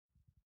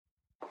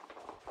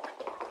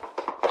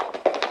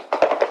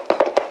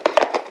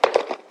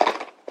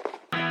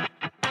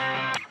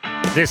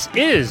This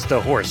is the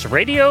Horse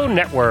Radio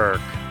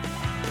Network.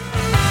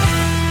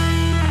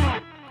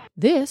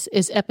 This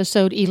is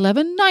episode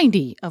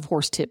 1190 of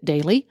Horse Tip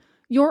Daily,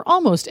 your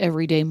almost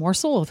everyday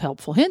morsel of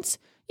helpful hints,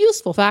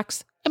 useful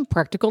facts, and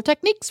practical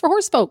techniques for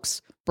horse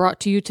folks. Brought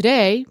to you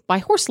today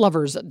by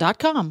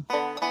horselovers.com.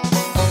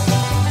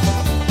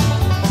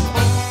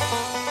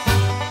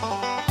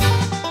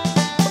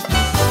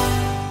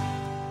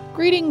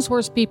 Greetings,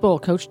 horse people.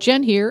 Coach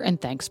Jenn here,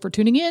 and thanks for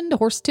tuning in to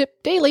Horse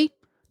Tip Daily.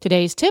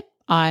 Today's tip,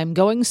 I'm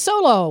going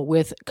solo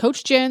with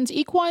Coach Jenn's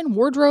Equine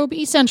Wardrobe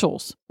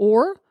Essentials,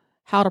 or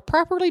how to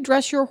properly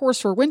dress your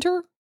horse for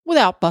winter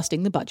without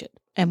busting the budget.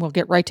 And we'll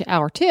get right to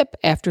our tip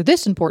after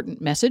this important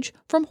message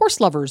from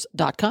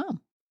horselovers.com.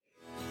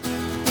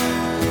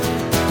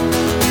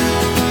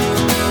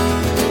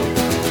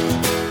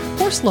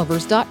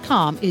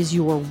 Horselovers.com is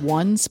your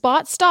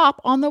one-spot stop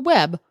on the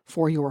web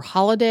for your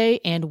holiday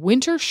and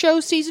winter show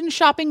season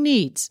shopping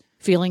needs.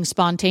 Feeling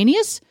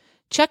spontaneous?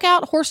 Check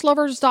out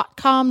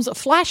Horselovers.com's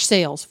flash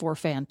sales for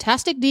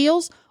fantastic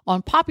deals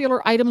on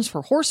popular items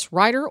for horse,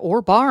 rider,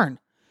 or barn.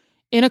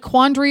 In a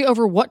quandary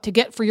over what to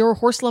get for your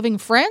horse-loving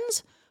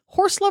friends?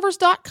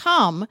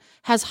 Horselovers.com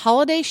has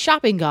holiday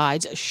shopping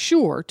guides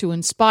sure to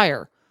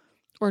inspire.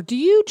 Or do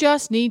you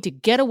just need to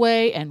get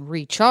away and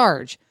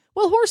recharge?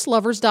 Well,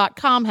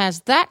 Horselovers.com has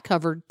that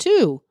covered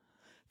too.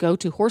 Go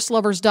to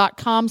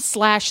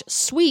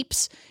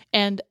Horselovers.com/sweeps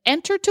and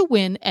enter to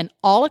win an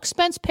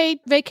all-expense-paid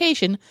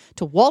vacation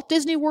to Walt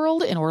Disney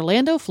World in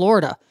Orlando,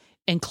 Florida,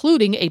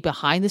 including a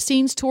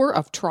behind-the-scenes tour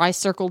of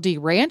Tri-Circle D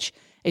Ranch,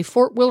 a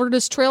Fort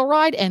Wilderness trail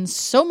ride, and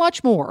so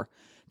much more.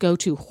 Go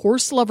to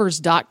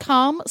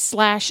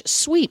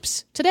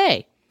Horselovers.com/sweeps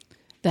today.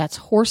 That's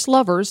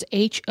Horselovers,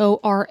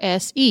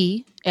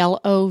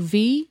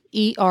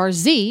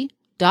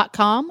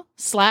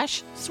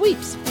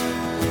 HORSELOVERZ.com/sweeps.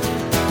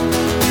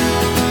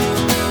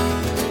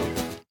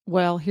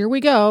 Well, here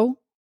we go.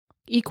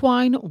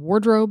 Equine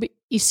Wardrobe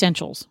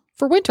Essentials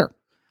for winter.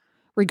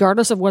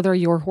 Regardless of whether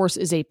your horse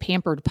is a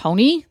pampered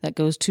pony that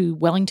goes to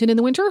Wellington in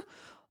the winter,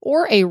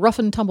 or a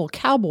rough-and-tumble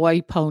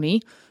cowboy pony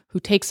who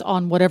takes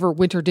on whatever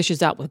winter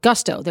dishes out with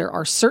gusto, there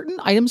are certain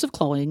items of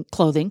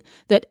clothing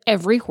that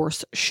every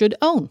horse should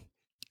own.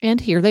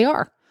 And here they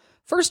are.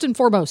 First and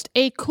foremost,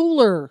 a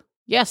cooler.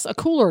 Yes, a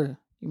cooler.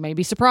 You may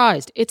be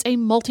surprised. It's a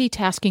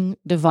multitasking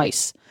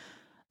device.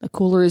 A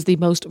cooler is the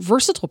most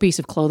versatile piece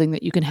of clothing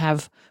that you can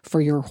have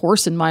for your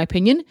horse, in my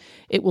opinion.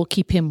 It will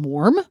keep him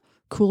warm,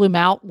 cool him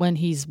out when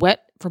he's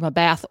wet from a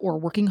bath or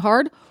working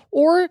hard,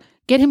 or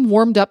get him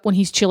warmed up when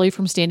he's chilly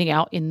from standing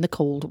out in the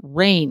cold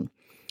rain.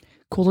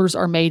 Coolers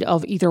are made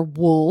of either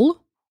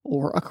wool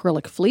or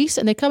acrylic fleece,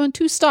 and they come in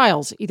two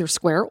styles, either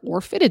square or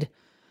fitted.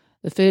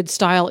 The fitted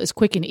style is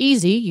quick and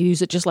easy. You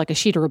use it just like a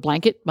sheet or a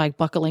blanket by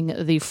buckling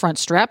the front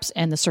straps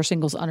and the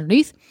surcingles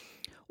underneath.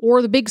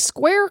 Or the big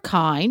square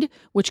kind,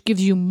 which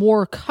gives you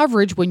more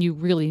coverage when you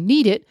really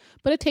need it,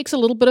 but it takes a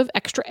little bit of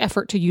extra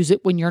effort to use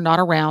it when you're not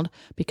around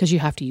because you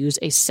have to use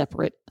a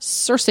separate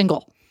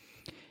surcingle.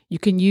 You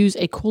can use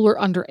a cooler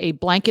under a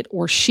blanket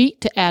or sheet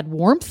to add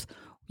warmth.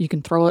 You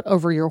can throw it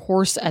over your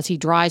horse as he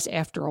dries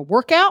after a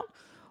workout,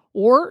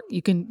 or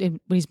you can, when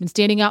he's been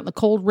standing out in the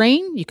cold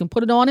rain, you can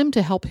put it on him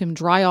to help him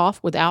dry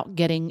off without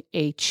getting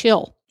a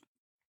chill.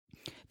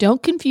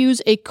 Don't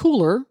confuse a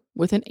cooler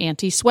with an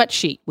anti-sweat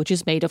sheet, which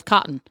is made of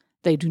cotton.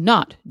 They do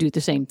not do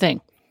the same thing.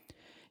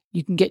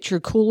 You can get your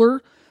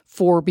cooler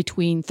for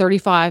between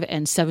 $35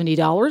 and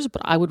 $70,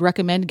 but I would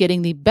recommend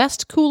getting the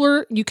best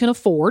cooler you can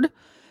afford,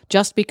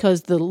 just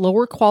because the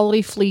lower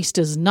quality fleece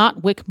does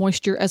not wick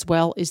moisture as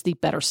well as the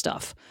better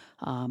stuff.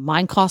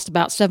 Mine cost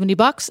about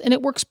 $70, and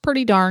it works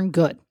pretty darn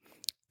good.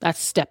 That's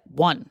step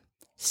one.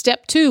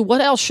 Step two,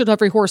 what else should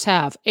every horse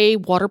have? A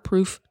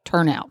waterproof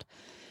turnout.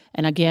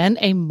 And again,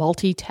 a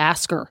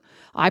multitasker.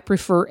 I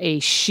prefer a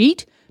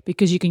sheet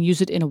because you can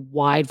use it in a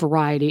wide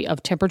variety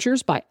of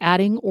temperatures by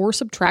adding or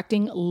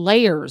subtracting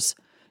layers.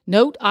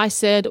 Note I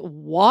said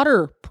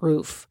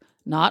waterproof.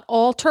 Not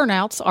all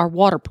turnouts are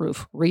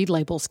waterproof. Read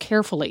labels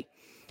carefully.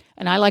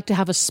 And I like to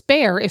have a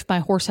spare if my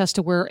horse has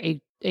to wear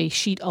a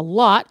sheet a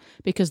lot,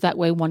 because that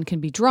way one can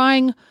be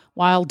drying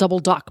while double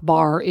dock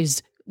bar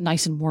is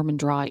nice and warm and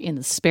dry in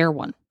the spare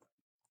one.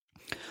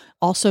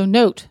 Also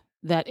note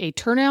that a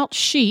turnout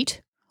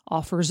sheet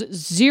offers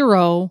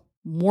zero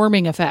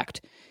warming effect.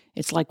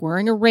 It's like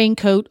wearing a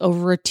raincoat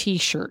over a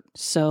t-shirt.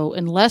 So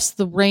unless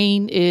the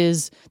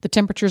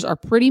temperatures are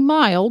pretty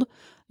mild,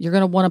 you're going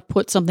to want to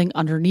put something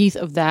underneath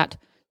of that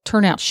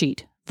turnout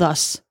sheet,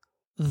 thus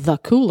the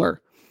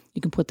cooler.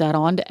 You can put that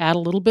on to add a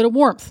little bit of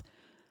warmth.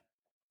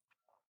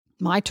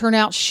 My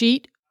turnout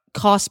sheet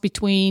costs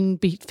between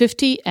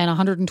 $50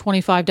 and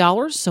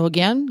 $125. So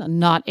again,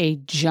 not a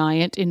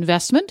giant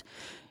investment.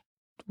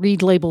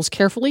 Read labels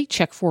carefully,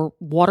 check for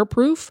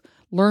waterproof,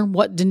 learn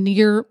what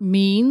denier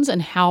means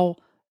and how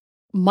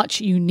much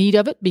you need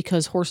of it,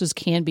 because horses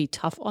can be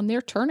tough on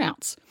their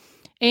turnouts.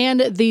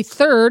 And the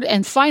third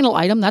and final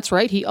item, that's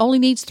right, he only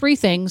needs 3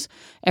 things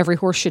every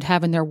horse should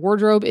have in their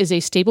wardrobe, is a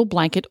stable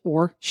blanket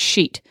or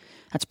sheet.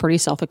 That's pretty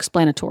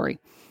self-explanatory.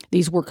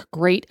 These work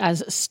great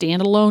as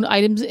standalone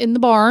items in the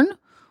barn,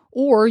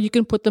 or you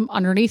can put them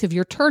underneath of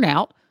your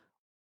turnout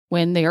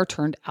when they are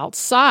turned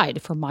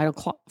outside. For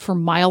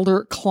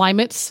milder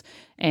climates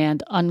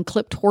and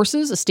unclipped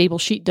horses, a stable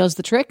sheet does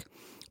the trick.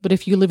 But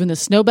if you live in the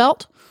snow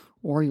belt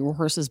or your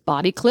horse is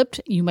body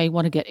clipped, you may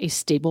want to get a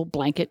stable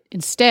blanket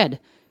instead.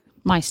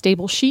 My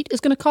stable sheet is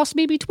going to cost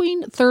me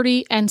between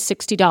 $30 and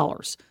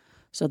 $60.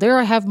 So there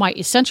I have my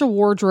essential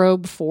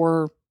wardrobe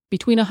for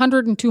between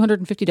 $100 and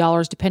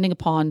 $250, depending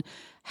upon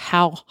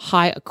how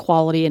high a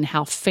quality and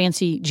how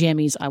fancy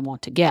jammies I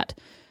want to get.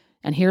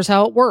 And here's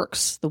how it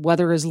works. The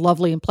weather is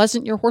lovely and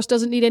pleasant. Your horse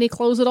doesn't need any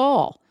clothes at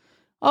all.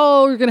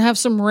 Oh, you're going to have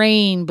some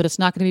rain, but it's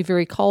not going to be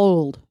very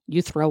cold.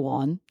 You throw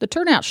on the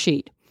turnout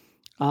sheet.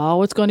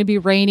 Oh, it's going to be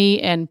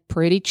rainy and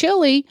pretty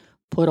chilly.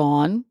 Put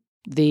on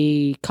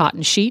the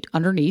cotton sheet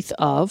underneath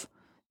of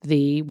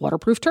the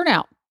waterproof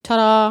turnout.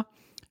 Ta-da!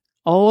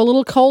 Oh, a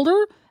little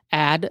colder?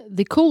 Add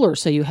the cooler.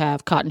 So you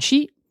have cotton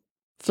sheet,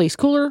 fleece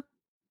cooler,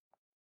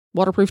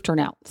 waterproof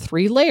turnout.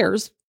 3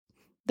 layers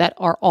that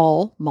are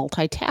all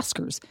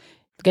multitaskers.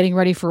 Getting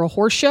ready for a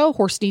horse show.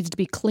 Horse needs to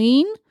be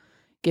clean.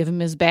 Give him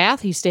his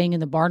bath. He's staying in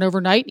the barn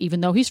overnight,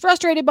 even though he's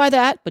frustrated by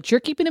that. But you're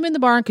keeping him in the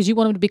barn because you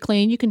want him to be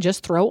clean. You can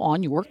just throw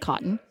on your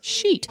cotton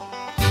sheet.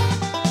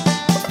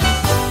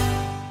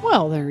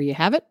 Well, there you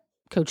have it.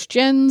 Coach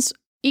Jenn's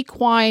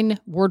Equine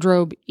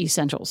Wardrobe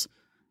Essentials.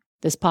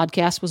 This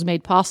podcast was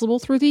made possible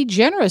through the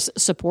generous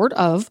support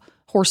of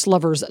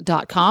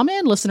horselovers.com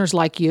and listeners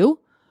like you.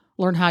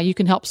 Learn how you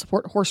can help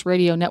support Horse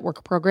Radio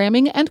Network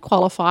programming and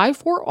qualify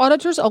for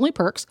auditors-only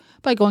perks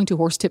by going to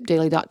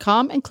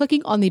horsetipdaily.com and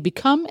clicking on the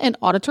Become an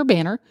Auditor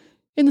banner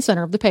in the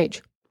center of the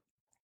page.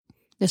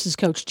 This is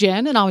Coach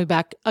Jenn, and I'll be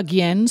back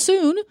again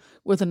soon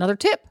with another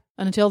tip.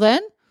 And until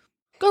then,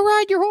 go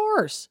ride your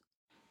horse.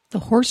 The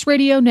Horse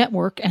Radio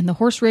Network and the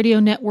Horse Radio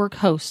Network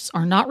hosts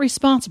are not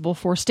responsible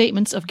for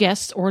statements of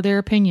guests or their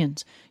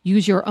opinions.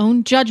 Use your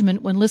own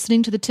judgment when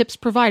listening to the tips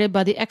provided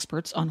by the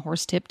experts on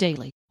Horse Tip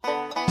Daily.